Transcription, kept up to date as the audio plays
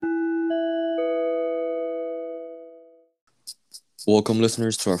Welcome,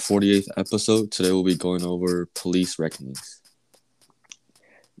 listeners, to our 48th episode. Today we'll be going over police reckonings.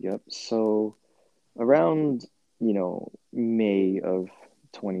 Yep. So around, May of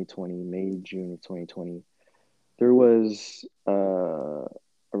 2020, May, June of 2020, there was a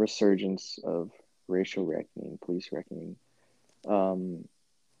resurgence of racial reckoning, police reckoning, um,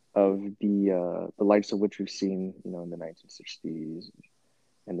 of the likes of which we've seen, in the 1960s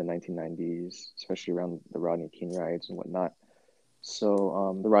and the 1990s, especially around the Rodney King riots and whatnot.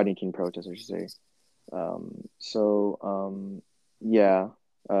 So the Rodney King protests, I should say. So yeah,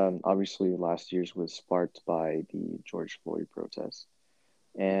 obviously last year's was sparked by the George Floyd protests,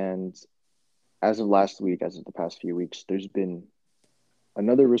 and as of last week, as of the past few weeks, there's been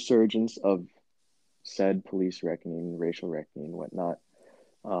another resurgence of said police reckoning, racial reckoning, and whatnot,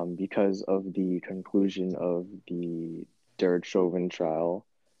 because of the conclusion of the Derek Chauvin trial.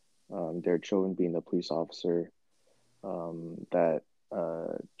 Derek Chauvin being the police officer that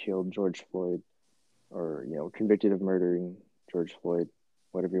killed George Floyd, or convicted of murdering George Floyd,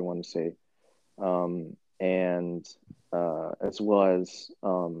 whatever you want to say, and as well as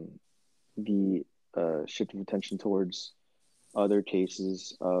the shift of attention towards other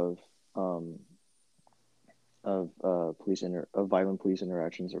cases um, of violent police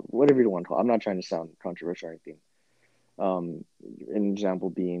interactions, or whatever you want to call it. I'm not trying to sound controversial or anything. An example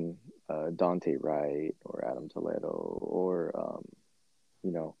being Dante Wright or Adam Toledo, or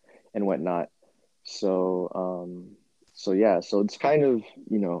you know and whatnot. So yeah, so it's kind of,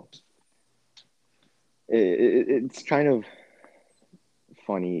 it's kind of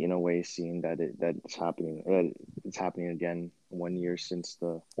funny in a way, seeing that it's happening again 1 year since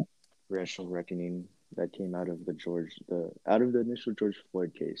the racial reckoning that came out of the initial George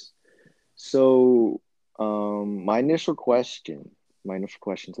Floyd case. So my initial question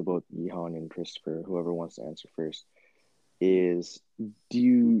to both Yihong and Christopher, whoever wants to answer first, is, do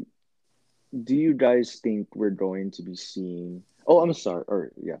you do you guys think we're going to be seeing? Oh, I'm sorry.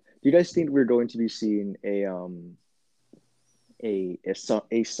 Or yeah, do you guys think we're going to be seeing a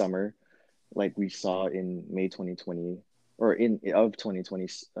summer like we saw in May 2020, or in of 2020,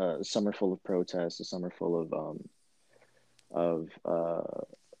 a summer full of protests, a summer full of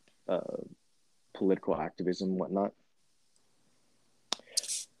uh, political activism and whatnot?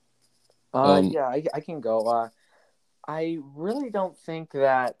 Um, Yeah, I can go. I really don't think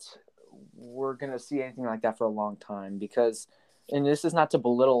that we're going to see anything like that for a long time because, and this is not to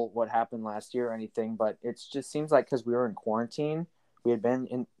belittle what happened last year or anything, but it just seems like because we were in quarantine, we had been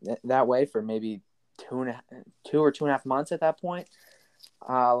in that way for maybe 2 or 2.5 months at that point.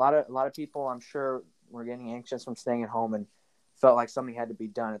 A lot of people, I'm sure, were getting anxious from staying at home and felt like something had to be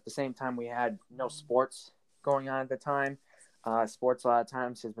done. At the same time, we had no sports going on at the time. Sports a lot of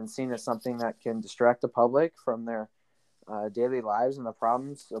times has been seen as something that can distract the public from their daily lives and the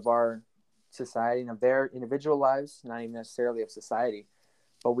problems of our society and of their individual lives, not even necessarily of society.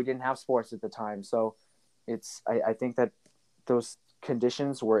 But we didn't have sports at the time, so I think that those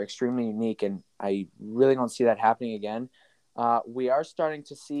conditions were extremely unique, and I really don't see that happening again. We are starting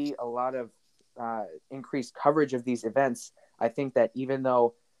to see a lot of increased coverage of these events. I think that even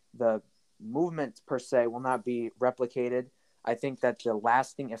though the movement per se will not be replicated, I think that the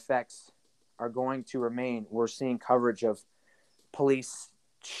lasting effects are going to remain. We're seeing coverage of police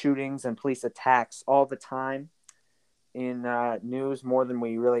shootings and police attacks all the time in news, more than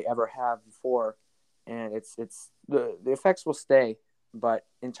we really ever have before, and it's the effects will stay, but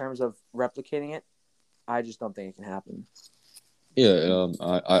in terms of replicating it, I just don't think it can happen. yeah,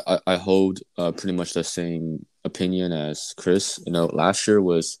 I hold pretty much the same opinion as Chris. Last year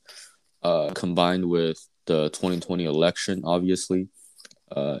was combined with the 2020 election, obviously,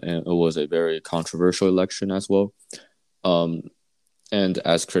 and it was a very controversial election as well. Um, and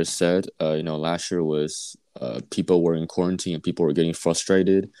as Chris said, last year was people were in quarantine and people were getting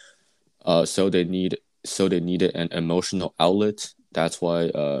frustrated. So they needed an emotional outlet. That's why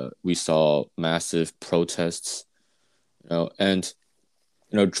we saw massive protests. And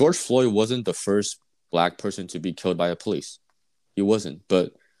George Floyd wasn't the first black person to be killed by a police. He wasn't.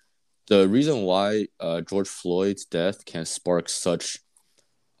 But the reason why George Floyd's death can spark such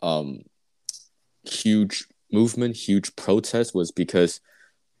um, huge movement, huge protest, was because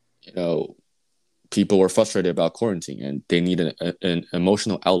you know people were frustrated about quarantine and they needed an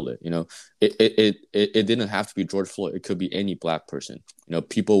emotional outlet. It didn't have to be George Floyd. It could be any black person.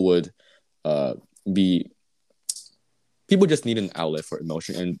 People would uh, be people just need an outlet for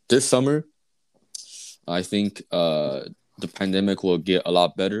emotion. And this summer, I think the pandemic will get a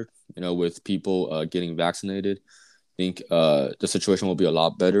lot better. With people getting vaccinated, I think the situation will be a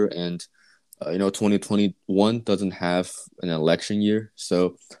lot better, and 2021 doesn't have an election year,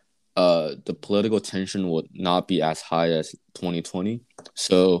 so the political tension would not be as high as 2020.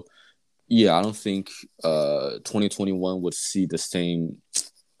 So yeah, I don't think 2021 would see the same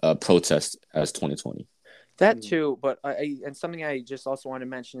protest as 2020. That too, but and something I just also want to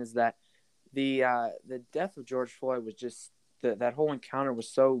mention is that the death of George Floyd was just that whole encounter was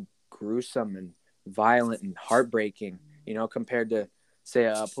so gruesome and violent and heartbreaking, compared to say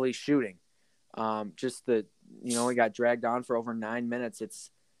a police shooting. Just that he got dragged on for over 9 minutes.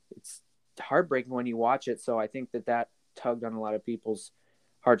 It's heartbreaking when you watch it. So I think that tugged on a lot of people's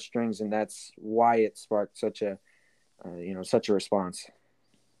heartstrings, and that's why it sparked such a such a response.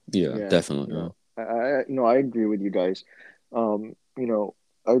 Yeah, definitely. I agree with you guys. I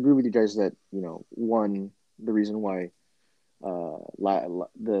agree with you guys that one, the reason why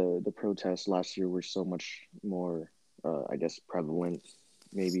the protests last year were so much more I guess prevalent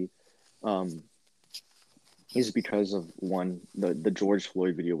maybe is because of one, the George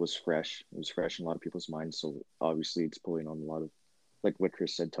Floyd video was fresh. It was fresh in a lot of people's minds, so obviously it's pulling on a lot of, like what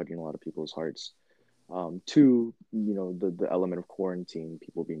Chris said, tugging a lot of people's hearts. Two, the element of quarantine,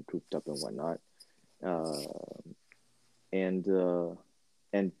 people being cooped up and whatnot.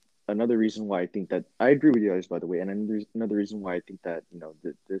 And another reason why I think that I agree with you guys, by the way, and another reason why I think that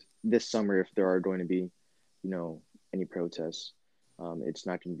this summer, if there are going to be any protests, it's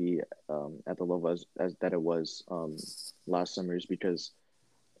not going to be at the level as that it was last summer, is because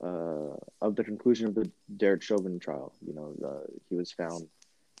of the conclusion of the Derek Chauvin trial. He was found,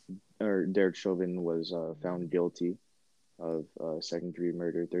 or Derek Chauvin was found guilty of second-degree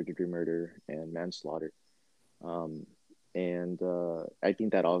murder, third-degree murder, and manslaughter. And I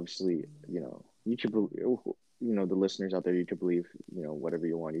think that obviously, you could, the listeners out there, you could believe, whatever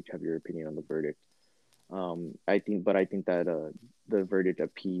you want. You can have your opinion on the verdict. I think that the verdict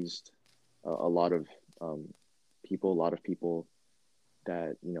appeased a lot of people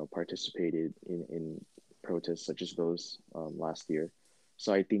that participated in protests such as those last year.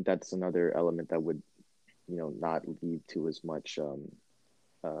 So I think that's another element that would not lead to as much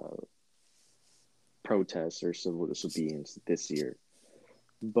protests or civil disobedience this year.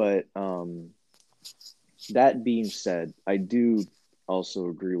 But that being said, I do also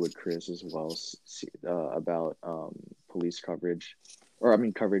agree with Chris as well about police coverage, or I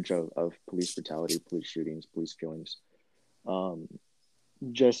mean coverage of police brutality, police shootings, police killings,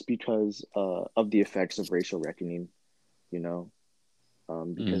 just because of the effects of racial reckoning,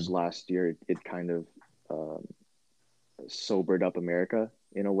 because last year it kind of sobered up America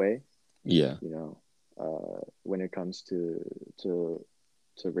in a way. Yeah. When it comes to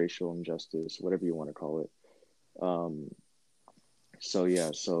racial injustice, whatever you want to call it. So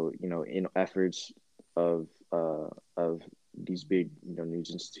in efforts of these big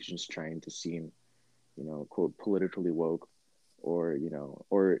news institutions trying to seem quote politically woke, or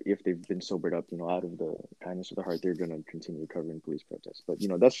if they've been sobered up out of the kindness of the heart, they're going to continue covering police protests. But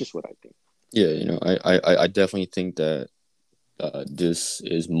that's just what I think. Yeah, I definitely think that this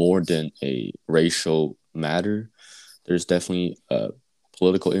is more than a racial matter. There's definitely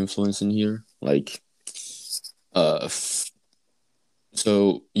political influence in here. Like,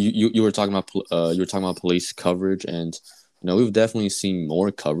 so you were talking about police coverage, and we've definitely seen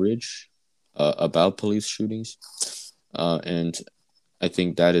more coverage about police shootings, and I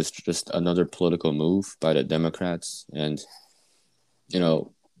think that is just another political move by the Democrats. And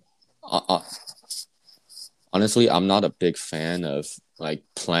honestly, I'm not a big fan of like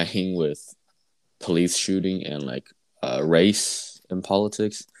playing with police shooting and like race in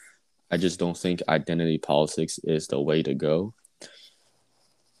politics. I just don't think identity politics is the way to go.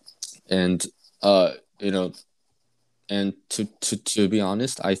 And and to be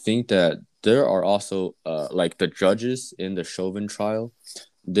honest, I think that there are also like the judges in the Chauvin trial,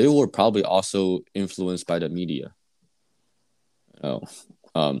 they were probably also influenced by the media. I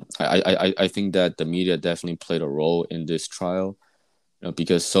think that the media definitely played a role in this trial,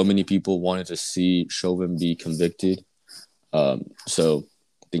 because so many people wanted to see Chauvin be convicted. So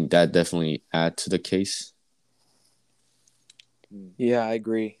I think that definitely add to the case. Yeah, I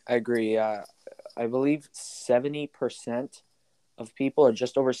agree. I believe 70% of people, or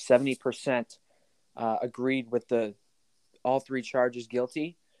just over 70%, agreed with the all three charges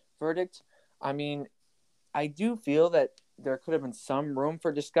guilty verdict. I mean, I do feel that there could have been some room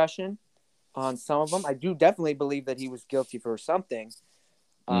for discussion on some of them. I do definitely believe that he was guilty for something.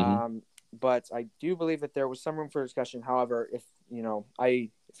 But I do believe that there was some room for discussion. However, if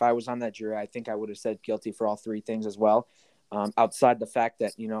I was on that jury, I think I would have said guilty for all three things as well. Outside the fact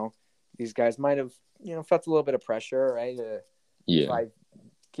that these guys might have felt a little bit of pressure, right? Yeah.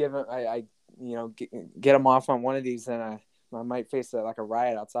 If I get them off on one of these, and I might face like a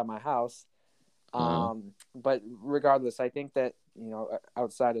riot outside my house. But regardless, I think that,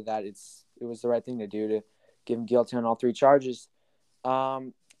 outside of that, it was the right thing to do to give him guilty on all 3 charges.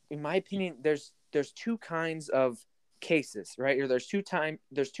 In my opinion, there's 2 kinds of cases, right? Or there's 2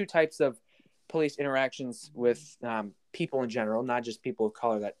 types of police interactions with people in general, not just people of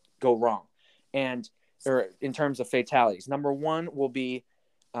color, that go wrong, or in terms of fatalities. Number 1 will be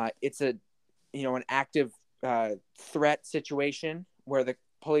it's an active threat situation where the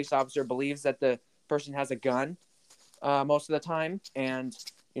police officer believes that the person has a gun most of the time, and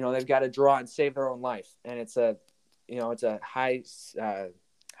they've got to draw and save their own life, and it's a high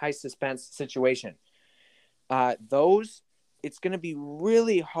suspense situation. It's going to be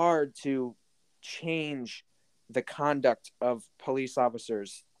really hard to change the conduct of police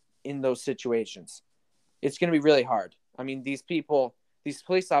officers in those situations. It's going to be really hard. I mean, these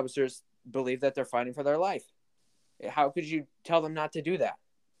police officers believe that they're fighting for their life. How could you tell them not to do that?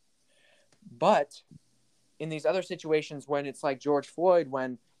 But in these other situations, when it's like George Floyd,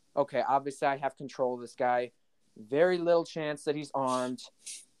 when, okay, obviously I have control of this guy, very little chance that he's armed.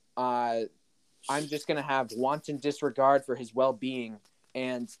 I'm just going to have wanton disregard for his well-being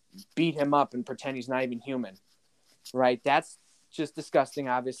and beat him up and pretend he's not even human, right? That's just disgusting,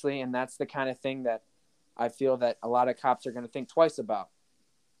 obviously, and that's the kind of thing that I feel that a lot of cops are going to think twice about,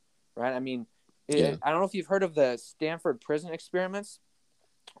 right? I mean, I don't know if you've heard of the Stanford prison experiments,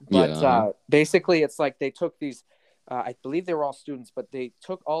 but basically it's like they took these, I believe they were all students, but they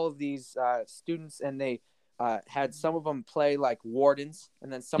took all of these students and they had some of them play like wardens,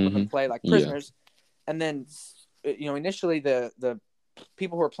 and then some of them play like prisoners. And then, initially the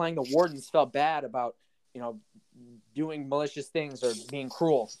people who were playing the wardens felt bad about, doing malicious things or being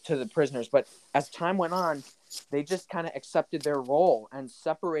cruel to the prisoners. But as time went on, they just kind of accepted their role and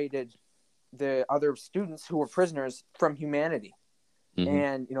separated the other students who were prisoners from humanity.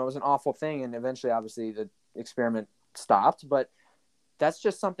 And, it was an awful thing. And eventually, obviously, the experiment stopped. But that's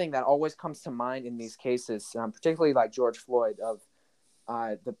just something that always comes to mind in these cases, particularly like George Floyd, of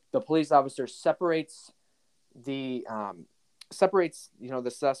the police officer separates the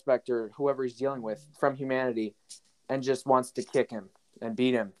suspect or whoever he's dealing with from humanity, and just wants to kick him and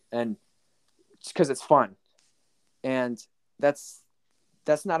beat him, and because it's fun. And that's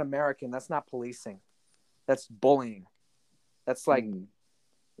not American. That's not policing. That's bullying. That's like,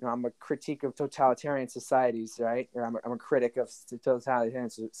 I'm a critique of totalitarian societies, right? Or I'm a critic of totalitarian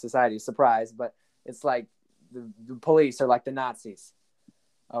societies. Surprise, but it's like the police are like the Nazis.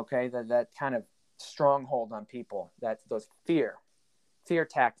 Okay, that kind of stronghold on people, those fear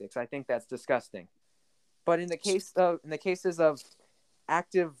tactics. I think that's disgusting. But in the cases of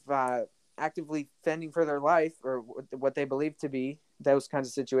actively fending for their life, or what they believe to be those kinds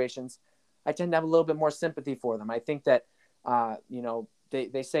of situations, I tend to have a little bit more sympathy for them. I think that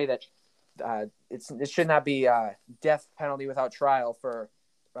they say that it should not be death penalty without trial for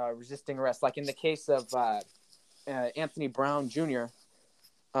resisting arrest. Like in the case of Anthony Brown Jr.,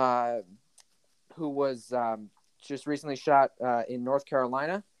 who was just recently shot in North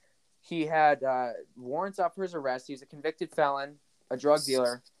Carolina. He had warrants out for his arrest. He's a convicted felon, a drug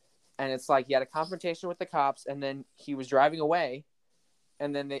dealer, and it's like he had a confrontation with the cops, and then he was driving away,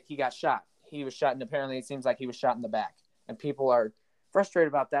 and then he got shot. He was shot, and apparently it seems like he was shot in the back. And people are frustrated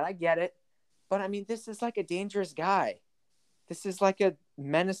about that. I get it. But, I mean, this is like a dangerous guy. This is like a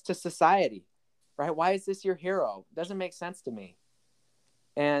menace to society, right? Why is this your hero? It doesn't make sense to me.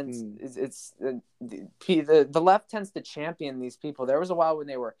 And it's the left tends to champion these people. There was a while when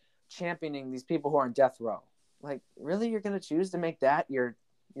they were championing these people who are on death row. Like, really, you're going to choose to make that your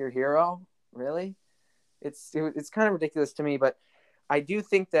hero? Really? It's kind of ridiculous to me. But I do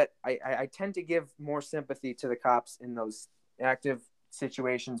think that I tend to give more sympathy to the cops in those active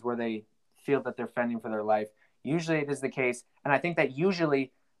situations where they feel that they're fending for their life. Usually it is the case. And I think that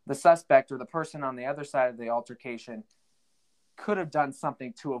usually the suspect or the person on the other side of the altercation could have done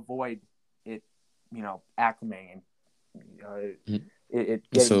something to avoid it, acclimating, it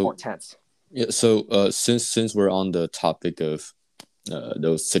getting more tense. Yeah. So since we're on the topic of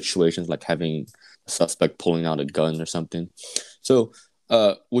those situations, like having a suspect pulling out a gun or something, so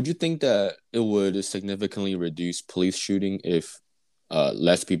would you think that it would significantly reduce police shooting if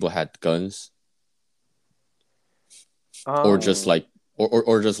less people had guns, or just like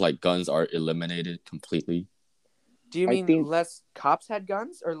guns are eliminated completely? Do you mean less cops had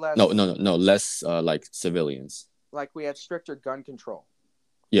guns, or less? No. Less like civilians. Like we had stricter gun control.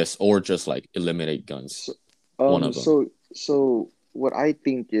 Yes, or just like eliminate guns. One of them. So what I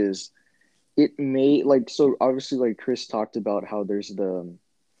think is, it may, like, so obviously, like Chris talked about how there's the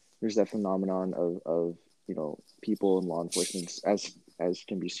there's that phenomenon of people in law enforcement, as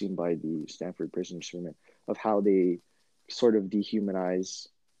can be seen by the Stanford prison experiment, of how they sort of dehumanize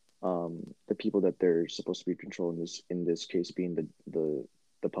the people that they're supposed to be controlling, in this case being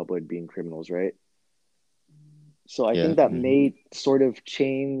the public, being criminals, right? So I Yeah. think that Mm-hmm. may sort of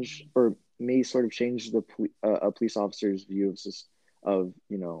change, or may sort of change a police officer's view of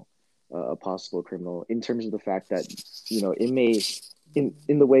a possible criminal, in terms of the fact that it may,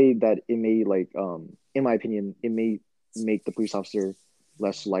 in the way that it may, like, in my opinion, it may make the police officer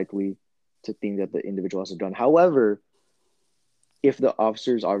less likely to think that the individual has a gun. However, if the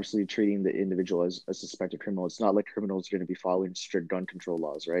officer is obviously treating the individual as a suspected criminal, it's not like criminals are going to be following strict gun control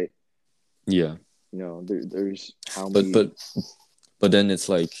laws, right? Yeah. There's how But many. but then it's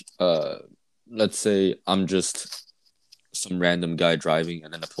like, let's say I'm just some random guy driving,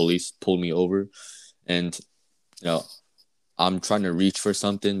 and then the police pull me over, and you know I'm trying to reach for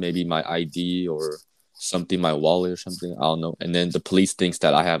something, maybe my ID or something, my wallet or something, I don't know, and then the police thinks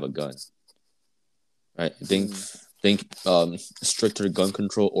that I have a gun, right? Think stricter gun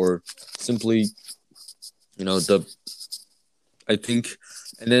control, or simply, the I think,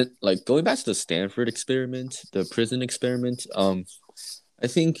 and then, like, going back to the Stanford experiment, the prison experiment, I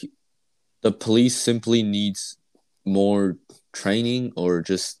think the police simply needs more training, or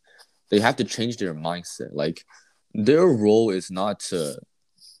just they have to change their mindset. Like, their role is not to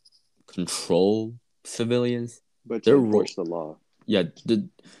control civilians. But to Their role, enforce the law. yeah,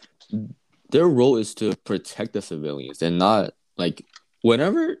 their role is to protect the civilians, and not, like,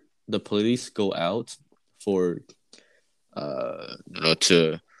 whenever the police go out for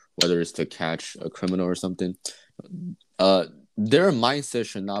to, whether it's to catch a criminal or something, their mindset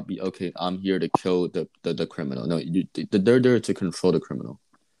should not be, okay, I'm here to kill the criminal. No, they're there to control the criminal,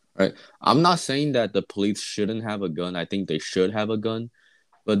 right? I'm not saying that the police shouldn't have a gun. I think they should have a gun,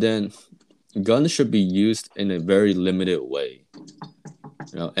 but then guns should be used in a very limited way,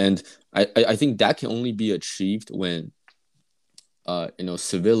 and I think that can only be achieved when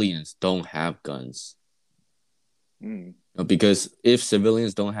civilians don't have guns. Because if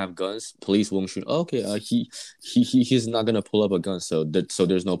civilians don't have guns, police won't shoot. Oh, okay, he's not gonna pull up a gun, so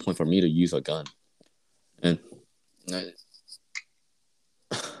there's no point for me to use a gun. And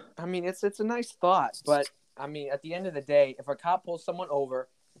I mean, it's a nice thought, but I mean, at the end of the day, if a cop pulls someone over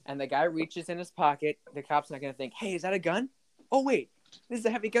and the guy reaches in his pocket, the cop's not going to think, "Hey, is that a gun? Oh wait, this is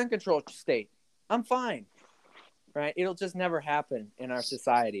a heavy gun control state. I'm fine." Right? It'll just never happen in our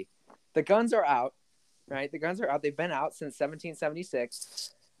society. The guns are out, right? The guns are out. They've been out since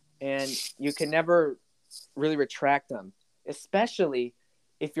 1776, and you can never really retract them, especially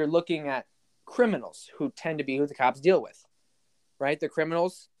if you're looking at criminals, who tend to be who the cops deal with, right? The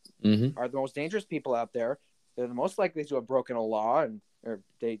criminals are the most dangerous people out there. They're the most likely to have broken a law,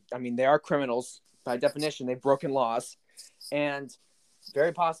 they are criminals by definition. They've broken laws, and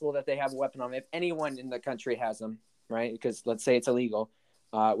very possible that they have a weapon on them. If anyone in the country has them, right? Because let's say it's illegal,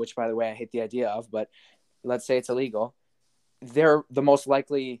 which, by the way, I hate the idea of, but let's say it's illegal. They're the most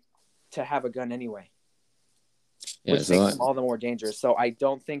likely to have a gun anyway, which makes them all the more dangerous. So I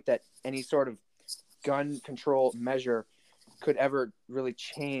don't think that any sort of gun control measure could ever really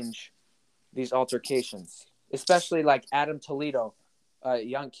change these altercations, especially like Adam Toledo, a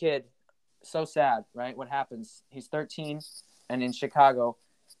young kid. So sad, right? What happens? He's 13, and in Chicago,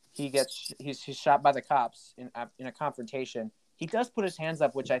 he's shot by the cops in a confrontation. He does put his hands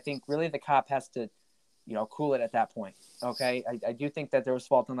up, which I think really the cop has to, cool it at that point. Okay, I do think that there was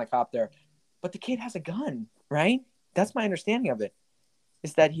fault on the cop there, but the kid has a gun, right? That's my understanding of it.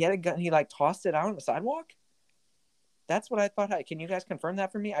 Is that he had a gun? He tossed it out on the sidewalk. That's what I thought. Can you guys confirm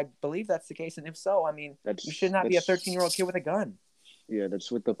that for me? I believe that's the case, and if so, I mean, you should not be a 13-year-old kid with a gun. Yeah,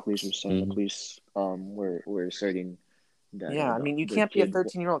 that's what the police were saying. The police were asserting that. Yeah, I mean, you can't be a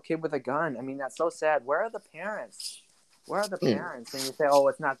 13-year-old kid with a gun. I mean, that's so sad. Where are the parents? Where are the parents? And you say, oh,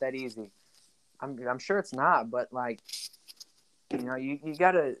 it's not that easy. I'm sure it's not, but you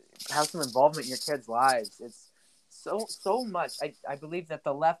got to have some involvement in your kids' lives. It's so much. I believe that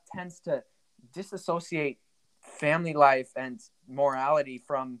the left tends to disassociate family life and morality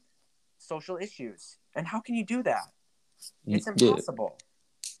from social issues. And how can you do that? It's impossible.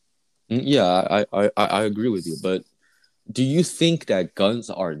 Yeah, I agree with you, but do you think that guns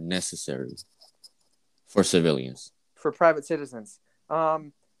are necessary for civilians? For private citizens?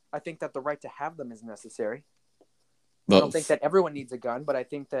 I think that the right to have them is necessary. But I don't think that everyone needs a gun, but I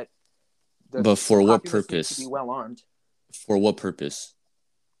think that but for what purpose? Needs to be well armed. For what purpose?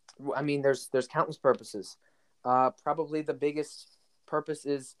 I mean, there's countless purposes. Probably the biggest purpose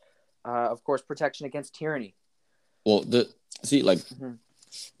is, of course, protection against tyranny. Well,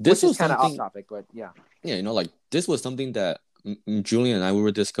 this which is was kind of off something. topic, but yeah. Yeah, like this was something that Julian and I we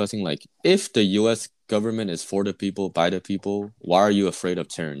were discussing. Like, if the U.S. government is for the people, by the people, why are you afraid of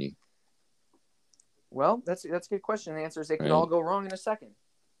tyranny? Well, that's a good question. The answer is it could Right. all go wrong in a second.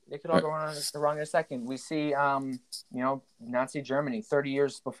 It could all Right. go wrong in a second. We see, Nazi Germany, 30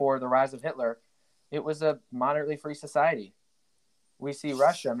 years before the rise of Hitler, it was a moderately free society. We see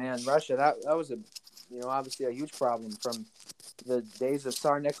Russia, Russia, that was obviously a huge problem from the days of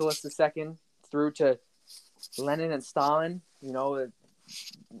Tsar Nicholas II through to Lenin and Stalin.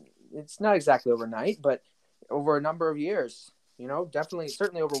 It's not exactly overnight, but over a number of years, definitely,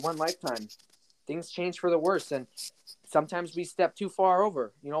 certainly over one lifetime, things change for the worse. And sometimes we step too far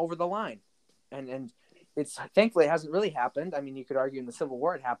over the line. And it's thankfully it hasn't really happened. I mean, you could argue in the Civil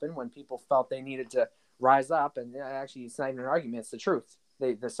War it happened when people felt they needed to rise up. And actually, it's not even an argument. It's the truth.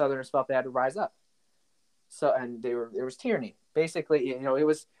 The Southerners felt they had to rise up. So, and there was tyranny. Basically, it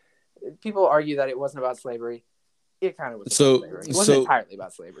was, people argue that it wasn't about slavery. It kind of was about slavery. It wasn't entirely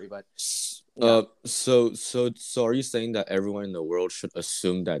about slavery, but so are you saying that everyone in the world should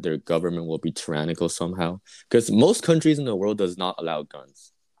assume that their government will be tyrannical somehow? Because most countries in the world does not allow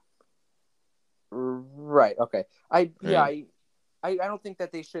guns. Right. Okay. I don't think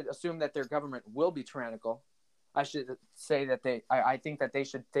that they should assume that their government will be tyrannical. I should say that I think that they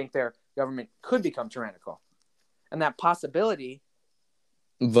should think their government could become tyrannical, and that possibility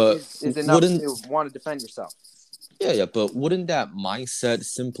is enough to want to defend yourself. Yeah, but wouldn't that mindset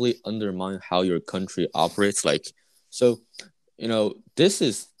simply undermine how your country operates? Like, so, this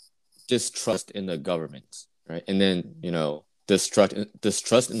is distrust in the government, right? And then, distrust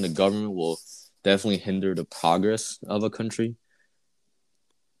in the government will definitely hinder the progress of a country,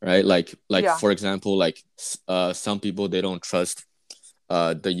 right? Like Yeah. For example, like some people, they don't trust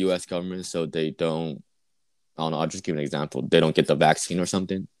the U.S. government, so they don't. I don't know. I'll just give an example. They don't get the vaccine or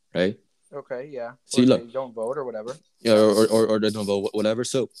something, right? Okay, yeah. See, look, they don't vote or whatever. Yeah, or they don't vote, whatever.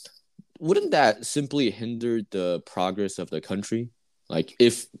 So, wouldn't that simply hinder the progress of the country? Like,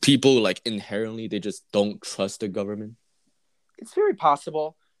 if people like inherently they just don't trust the government. It's very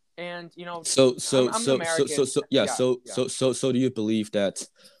possible, and So I'm an American. do you believe that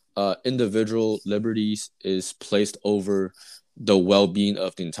individual liberties is placed over the well-being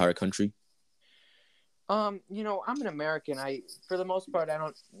of the entire country? I'm an American. For the most part, I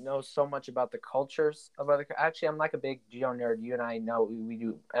don't know so much about the cultures of other. Actually, I'm like a big geo nerd. You and I know we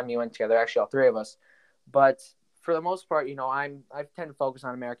do MUN together. Actually, all three of us. But for the most part, I tend to focus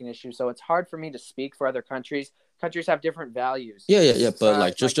on American issues, so it's hard for me to speak for other countries. Countries have different values. Yeah. But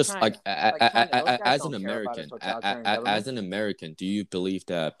like just China. as an American, do you believe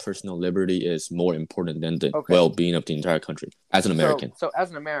that personal liberty is more important than the well-being of the entire country? As an American. So as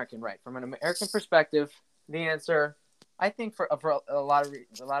an American, right? From an American perspective, the answer, I think, for a lot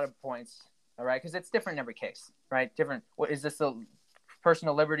of points, all right, because it's different in every case, right? Different. What is this, a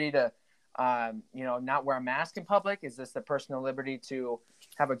personal liberty to, not wear a mask in public? Is this the personal liberty to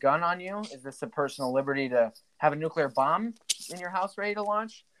have a gun on you? Is this a personal liberty to have a nuclear bomb in your house ready to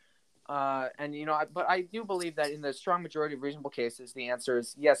launch? But I do believe that in the strong majority of reasonable cases, the answer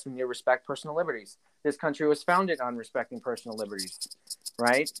is yes, we need to respect personal liberties. This country was founded on respecting personal liberties,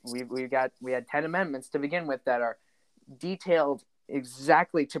 right? We had 10 amendments to begin with that are detailed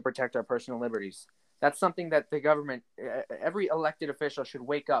exactly to protect our personal liberties. That's something that the government, every elected official should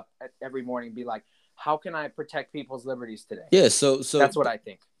wake up every morning and be like, how can I protect people's liberties today? Yeah, so that's what I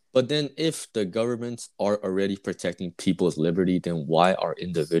think. But then if the governments are already protecting people's liberty, then why are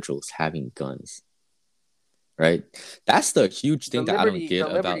individuals having guns? Right? That's the huge thing that I don't get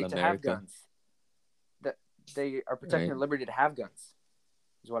about America. Have guns. That they are protecting the liberty to have guns,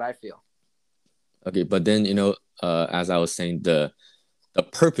 is what I feel. Okay, but then, as I was saying, the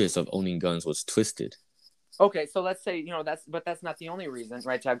purpose of owning guns was twisted. Okay, so let's say, that's not the only reason,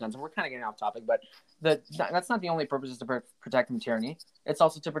 right, to have guns. And we're kind of getting off topic, but that's not the only purpose, is to protect from tyranny. It's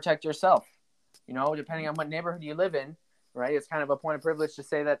also to protect yourself. Depending on what neighborhood you live in, right, it's kind of a point of privilege to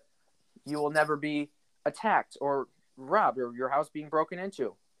say that you will never be attacked or robbed or your house being broken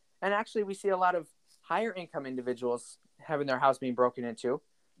into. And actually, we see a lot of higher income individuals having their house being broken into,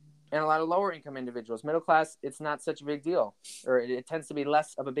 and a lot of lower income individuals. Middle class, it's not such a big deal, or it tends to be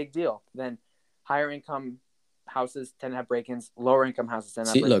less of a big deal than higher income houses tend to have break-ins. Lower income houses tend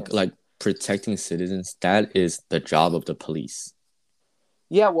to have break-ins. Look, like protecting citizens, that is the job of the police.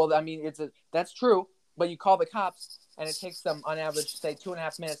 Yeah, well, I mean, that's true, but you call the cops and it takes them on average, say,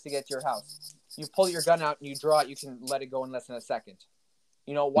 2.5 minutes to get to your house. You pull your gun out and you draw it, you can let it go in less than a second.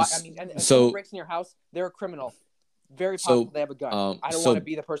 Why? I mean, and someone breaks in your house, they're a criminal. very So, possible they have a gun. I don't want to so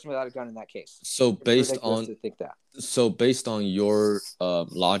be the person without a gun in that case. so It's based ridiculous on to think that. based on your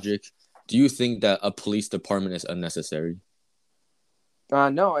logic, do you think that a police department is unnecessary?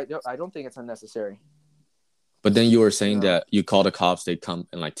 No, I don't think it's unnecessary. But then you were saying No. that you call the cops, they come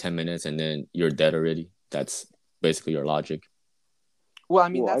in like 10 minutes, and then you're dead already. That's basically your logic. Well, I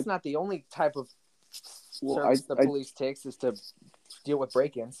mean, Well, that's not the only type of well, service the police takes is to deal with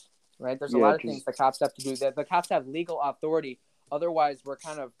break-ins, right? There's a yeah, lot of 'cause things the cops have to do. The cops have legal authority. Otherwise, we're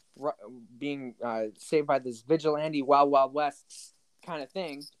kind of being saved by this vigilante Wild Wild West kind of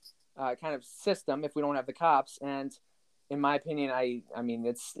thing, kind of system if we don't have the cops. And in my opinion, I mean,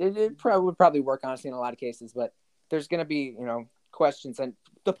 it would probably work honestly in a lot of cases, but there's going to be, questions. And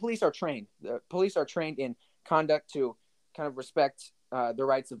the police are trained. The police are trained in conduct to kind of respect the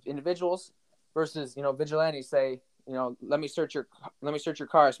rights of individuals versus, vigilantes say, let me search your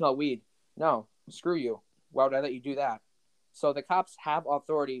car. I smell weed. No, screw you. Why would I let you do that? So the cops have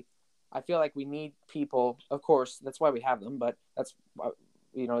authority. I feel like we need people. Of course, that's why we have them. But that's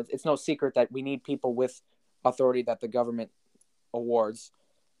it's no secret that we need people with authority that the government awards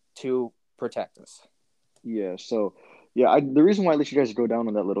to protect us. yeah. So yeah, the reason why I let you guys go down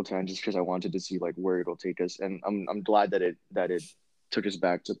on that little tangent is because I wanted to see like where it'll take us, and I'm glad that it took us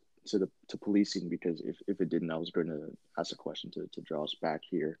back to policing, because if it didn't, I was going to ask a question to draw us back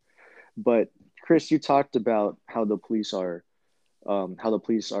here. But Chris, you talked about how the police uh,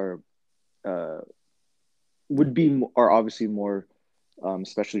 are obviously more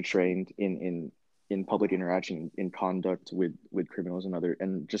specially trained in public interaction, in conduct with criminals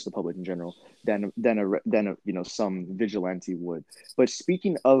and just the public in general than some vigilante would. But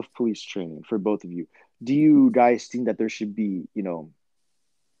speaking of police training, for both of you, do you guys think that there should be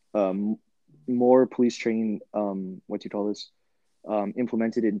um, more police training, what do you call this,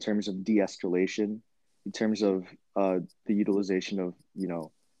 implemented in terms of de-escalation, in terms of the utilization of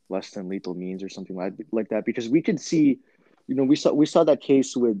less than lethal means or something like that? Because we could see, we saw that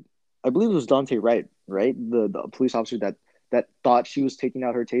case with, I believe it was Dante Wright, right? The police officer that thought she was taking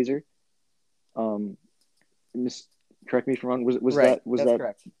out her taser. Um, correct me if I'm wrong. Was Right. was That's that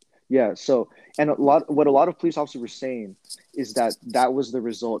correct. Yeah, so, and what a lot of police officers were saying is that was the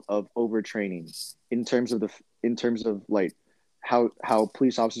result of overtraining, in terms of like how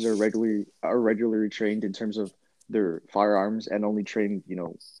police officers are regularly trained in terms of their firearms, and only trained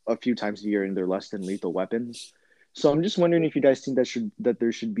a few times a year in their less than lethal weapons. So I'm just wondering if you guys think that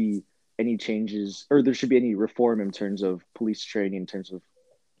there should be any changes, or there should be any reform in terms of police training, in terms of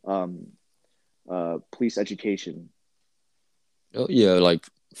um police education. Oh, yeah, like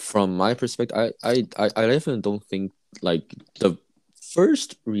from my perspective, I definitely don't think like the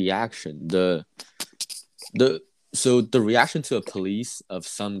first reaction, the so the reaction to a police of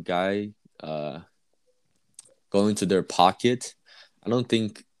some guy going to their pocket, I don't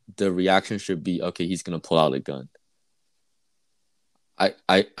think the reaction should be, okay, he's gonna pull out a gun. I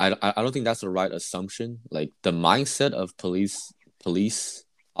don't think that's the right assumption. Like the mindset of police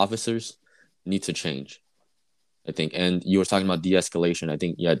officers need to change, I think. And you were talking about de-escalation. I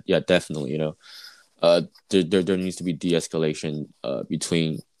think yeah, definitely. There needs to be de-escalation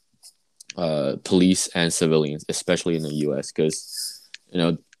between police and civilians, especially in the U.S. because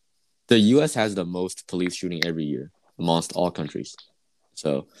the U.S. has the most police shooting every year amongst all countries.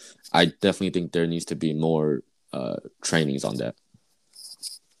 So I definitely think there needs to be more trainings on that.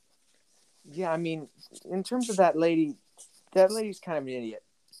 Yeah, I mean, in terms of that lady's kind of an idiot,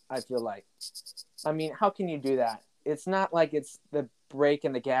 I feel like. I mean, how can you do that? It's not like it's the brake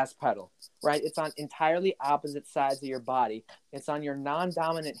and the gas pedal, right? It's on entirely opposite sides of your body. It's on your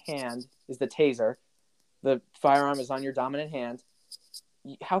non-dominant hand is the taser. The firearm is on your dominant hand.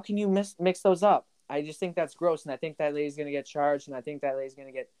 How can you mix those up? I just think that's gross, and I think that lady's going to get charged, and I think that lady's going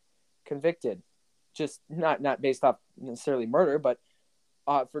to get convicted. Just not based off necessarily murder, but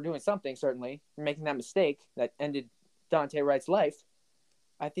for doing something, certainly, for making that mistake that ended Dante Wright's life.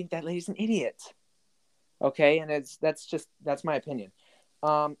 I think that lady's an idiot. Okay, and that's my opinion.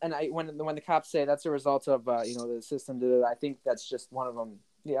 And when the cops say that's a result of the system, I think that's just one of them.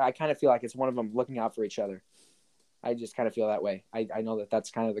 Yeah, I kind of feel like it's one of them looking out for each other. I just kind of feel that way. I know that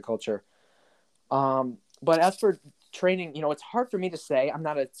that's kind of the culture. But as for training, it's hard for me to say. I'm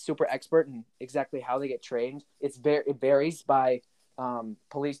not a super expert in exactly how they get trained. It varies by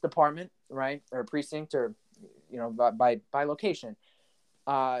police department, right, or precinct, or by location.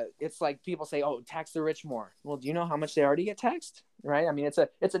 It's like people say, "Oh, tax the rich more." Well, do you know how much they already get taxed? Right? I mean, it's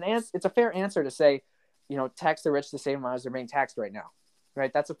a fair answer to say, tax the rich the same amount as they're being taxed right now.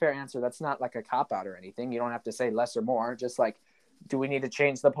 Right? That's a fair answer. That's not like a cop out or anything. You don't have to say less or more. Just like, do we need to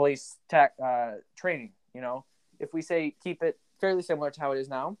change the police training? if we say keep it fairly similar to how it is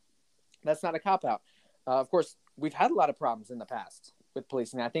now, that's not a cop-out. Of course, we've had a lot of problems in the past with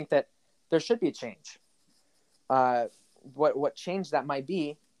policing. I think that there should be a change. What change that might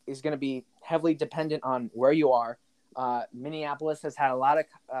be is going to be heavily dependent on where you are. Minneapolis has had a lot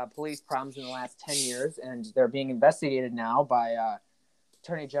of police problems in the last 10 years, and they're being investigated now by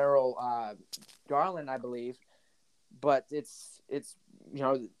Attorney General Garland, I believe. But it's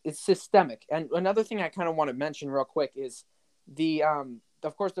systemic. And another thing I kind of want to mention real quick is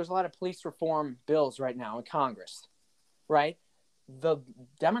of course, there's a lot of police reform bills right now in Congress, right? The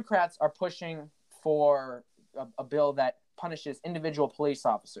Democrats are pushing for a bill that punishes individual police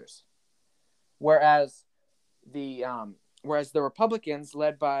officers, whereas the Republicans,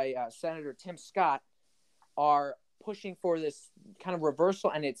 led by Senator Tim Scott, are pushing for this kind of reversal,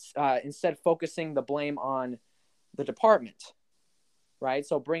 and it's instead focusing the blame on the department, right?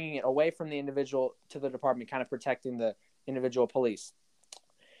 So bringing it away from the individual to the department, kind of protecting the individual police.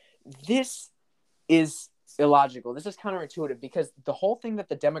 This is illogical. This is counterintuitive, because the whole thing that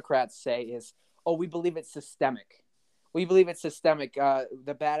the Democrats say is, oh, we believe it's systemic. We believe it's systemic.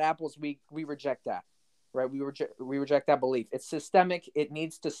 The bad apples, we reject that, right? We reject that belief. It's systemic. It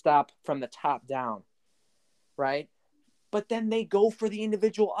needs to stop from the top down, right? But then they go for the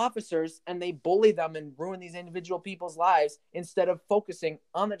individual officers and they bully them and ruin these individual people's lives instead of focusing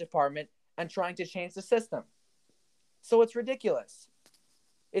on the department and trying to change the system. So it's ridiculous.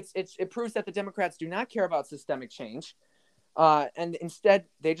 It proves that the Democrats do not care about systemic change, and instead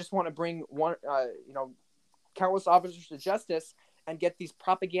they just want to bring countless officers to justice and get these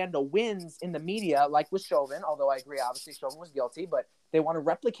propaganda wins in the media, like with Chauvin. Although I agree, obviously Chauvin was guilty, but they want to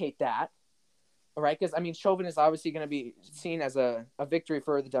replicate that. All right, because Chauvin is obviously going to be seen as a victory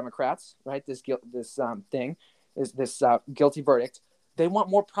for the Democrats, right? This guilty verdict. They want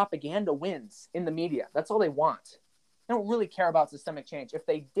more propaganda wins in the media. That's all they want. They don't really care about systemic change. If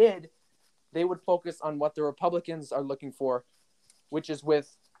they did, they would focus on what the Republicans are looking for, which is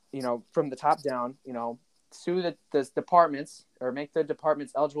from the top down, sue the departments, or make the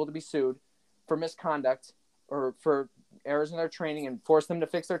departments eligible to be sued for misconduct or for errors in their training, and force them to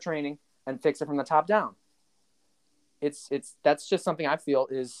fix their training and fix it from the top down. That's just something I feel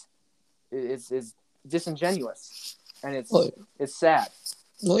is disingenuous, and it's sad.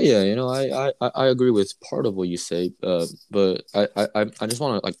 Well, yeah, I agree with part of what you say, but I just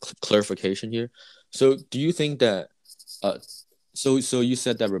want clarification here. So, do you think that, so you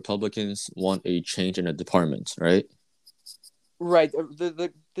said that Republicans want a change in the department, right? Right.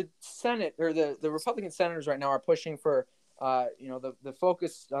 The Senate, or the Republican senators right now, are pushing for the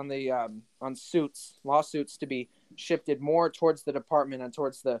focus on the on lawsuits to be shifted more towards the department and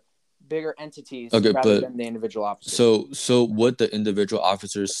towards the bigger entities, rather than the individual officers. So would the individual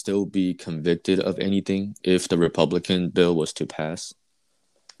officers still be convicted of anything if the Republican bill was to pass?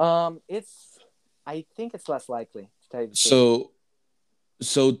 I think it's less likely, to tell you the truth.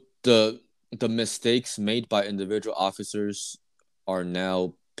 So the mistakes made by individual officers are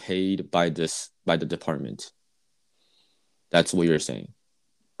now paid by the department. That's what you're saying.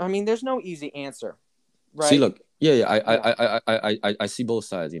 There's no easy answer, right? See, look, I see both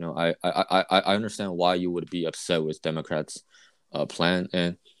sides. I understand why you would be upset with Democrats' plan,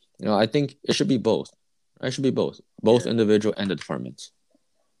 and I think it should be both. It should be both individual and the departments.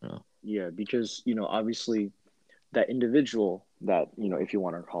 Yeah, because obviously that individual that if you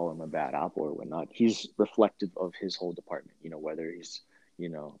want to call him a bad apple or whatnot, he's reflective of his whole department. Whether he's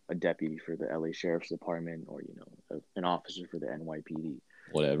a deputy for the LA Sheriff's Department, or an officer for the NYPD.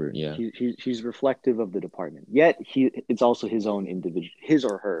 Whatever, yeah. He's reflective of the department. Yet it's also his own individual, his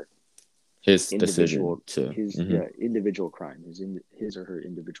or her, his individual decision individual crime, his or her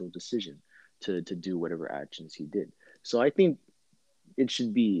individual decision to do whatever actions he did. So I think it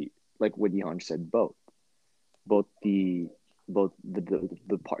should be like what Yihong said, both the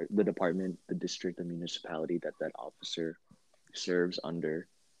department, the district, the municipality that officer serves under,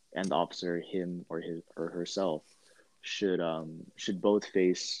 and the officer, him or herself, should both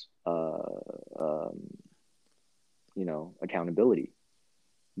face accountability.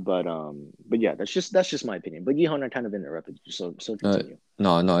 But yeah, that's just my opinion. But Yihon, I kind of interrupted you, so continue.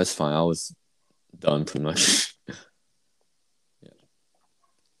 No, it's fine. I was done pretty much.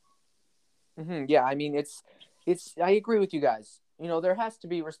 Yeah, it's I agree with you guys. There has to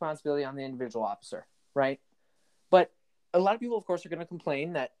be responsibility on the individual officer, right? But a lot of people, of course, are going to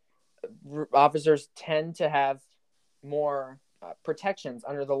complain that officers tend to have more protections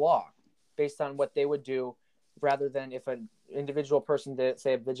under the law based on what they would do, rather than if an individual person did it,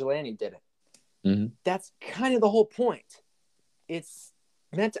 say a vigilante did it. That's kind of the whole point. It's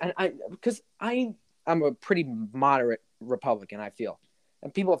meant, because I I'm a pretty moderate Republican, I feel.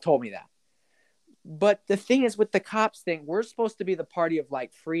 And people have told me that. But the thing is with the cops thing, we're supposed to be the party of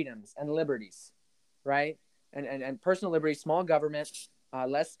like freedoms and liberties, right? And personal liberty, small government,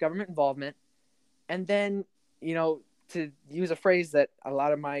 less government involvement. And then, to use a phrase that a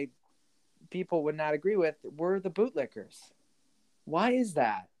lot of my people would not agree with, we're the bootlickers. Why is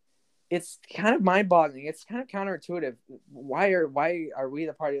that? It's kind of mind-boggling. It's kind of counterintuitive. Why are we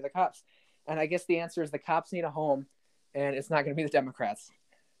the party of the cops? And I guess the answer is the cops need a home, and it's not going to be the Democrats.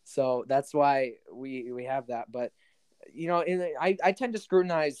 So that's why we have that. But I tend to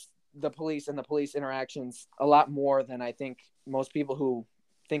scrutinize the police and the police interactions a lot more than I think most people who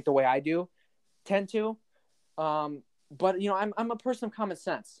think the way I do tend to. But I'm a person of common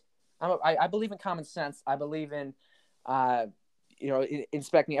sense. I believe in common sense. I believe in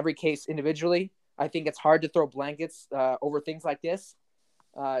inspecting every case individually. I think it's hard to throw blankets over things like this,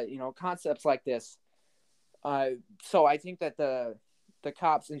 concepts like this. So I think that the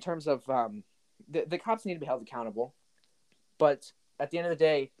cops, in terms of the cops, need to be held accountable. But at the end of the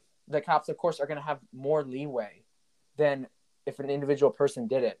day, the cops, of course, are going to have more leeway than if an individual person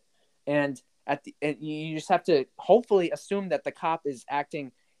did it. And you just have to hopefully assume that the cop is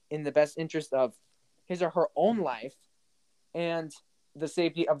acting in the best interest of his or her own life and the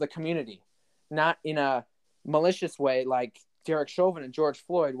safety of the community, not in a malicious way like Derek Chauvin and George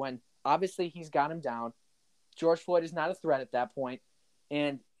Floyd, when obviously he's got him down. George Floyd is not a threat at that point,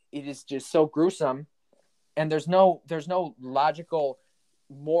 and it is just so gruesome. And there's no logical,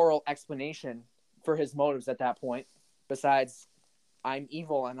 moral explanation for his motives at that point, besides I'm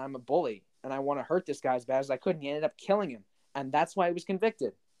evil and I'm a bully and I want to hurt this guy as bad as I could, and he ended up killing him. And that's why he was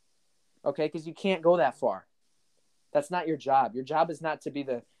convicted. Okay, because you can't go that far. That's not your job. Your job is not to be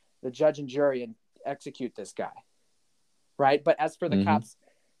the judge and jury and execute this guy, right? But as for the cops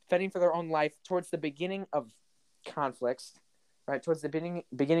fending for their own life towards the beginning of conflicts, right, towards the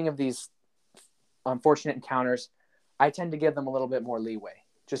beginning of these unfortunate encounters, I tend to give them a little bit more leeway,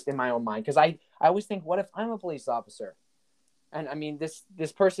 just in my own mind. Because I always think, what if I'm a police officer? And I mean, this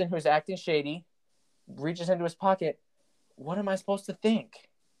person who's acting shady reaches into his pocket. What am I supposed to think?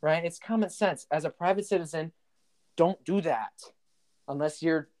 Right? It's common sense. As a private citizen, don't do that unless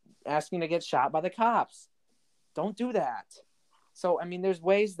you're asking to get shot by the cops. Don't do that. So, I mean, there's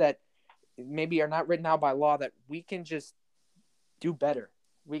ways that maybe are not written out by law that we can just do better.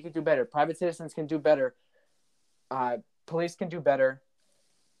 We can do better. Private citizens can do better. Police can do better.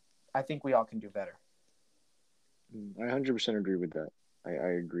 I think we all can do better. I 100% agree with that. I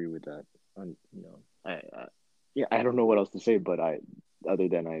agree with that. I don't know what else to say, but other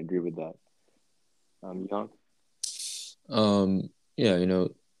than I agree with that. Yihong?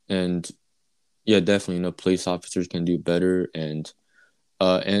 And definitely, police officers can do better. And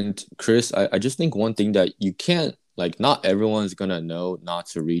Chris, I just think one thing that you can't, not everyone's gonna know not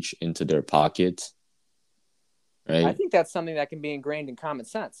to reach into their pockets, right? I think that's something that can be ingrained in common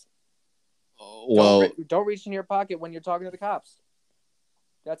sense. Well, don't reach in your pocket when you're talking to the cops.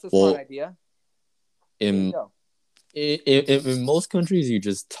 That's a smart idea. In most countries, you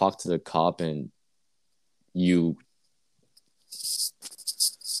just talk to the cop and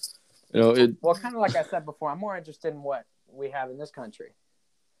well, kind of like I said before, I'm more interested in what we have in this country,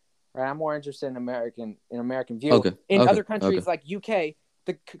 right? I'm more interested in American view. Okay. In other countries like UK,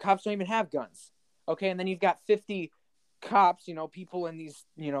 the cops don't even have guns. Okay, and then you've got 50 cops, people in these,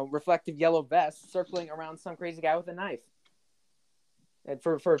 reflective yellow vests circling around some crazy guy with a knife, and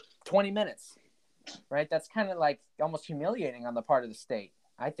for 20 minutes, right? That's kind of like almost humiliating on the part of the state,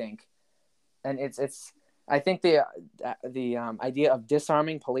 I think. And I think the idea of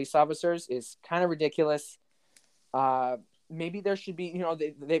disarming police officers is kind of ridiculous. Maybe there should be,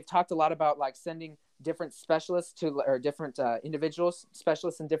 they've talked a lot about sending different specialists or different individuals,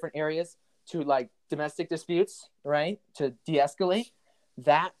 specialists in different areas to domestic disputes, right? To de-escalate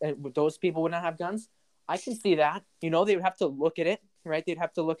that. Those people would not have guns. I can see that. They would have to look at it, right? They'd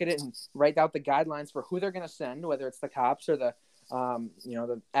have to look at it and write out the guidelines for who they're going to send, whether it's the cops or the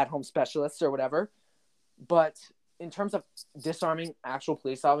at-home specialists or whatever. But in terms of disarming actual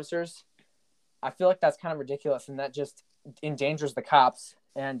police officers, I feel like that's kind of ridiculous, and that just endangers the cops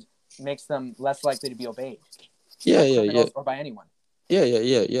and makes them less likely to be obeyed. Yeah. Or by anyone. Yeah.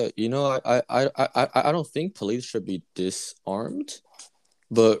 I don't think police should be disarmed,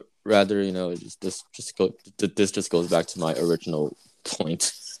 but rather, this just goes back to my original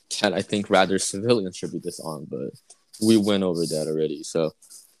point that I think rather civilians should be disarmed, but we went over that already. So,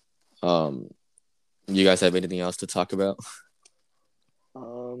 you guys have anything else to talk about?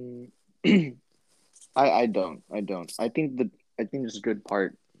 I don't. I think that's a good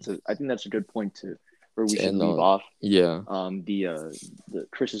part. I think that's a good point to where we should And leave off. yeah, The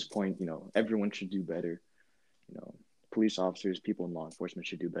Chris's point, everyone should do better. Police officers, people in law enforcement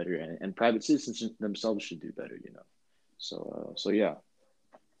should do better, and private citizens themselves should do better. So yeah.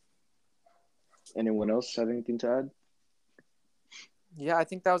 Anyone else have anything to add? Yeah, I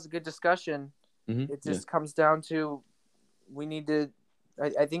think that was a good discussion. It just comes down to we need to.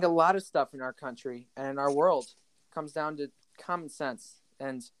 I think a lot of stuff in our country and in our world comes down to common sense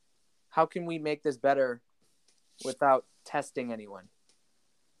and how can we make this better without testing anyone.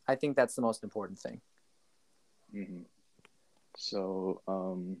 I think that's the most important thing. Mm-hmm. So,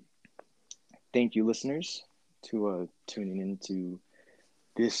 thank you, listeners, to tuning in to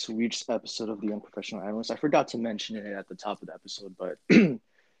this week's episode of The Unprofessional Analyst. I forgot to mention it at the top of the episode, but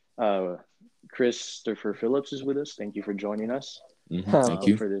Christopher Phillips is with us. Thank you for joining us. Thank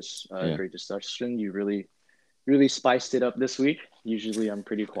you for this great discussion. You really spiced it up this week. Usually I'm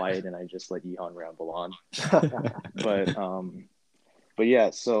pretty quiet and I just let yihong ramble on. But yeah,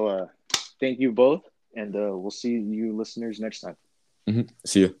 so thank you both, and we'll see you listeners next time.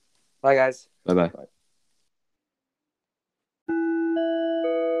 See you. Bye, guys. Bye-bye. Bye.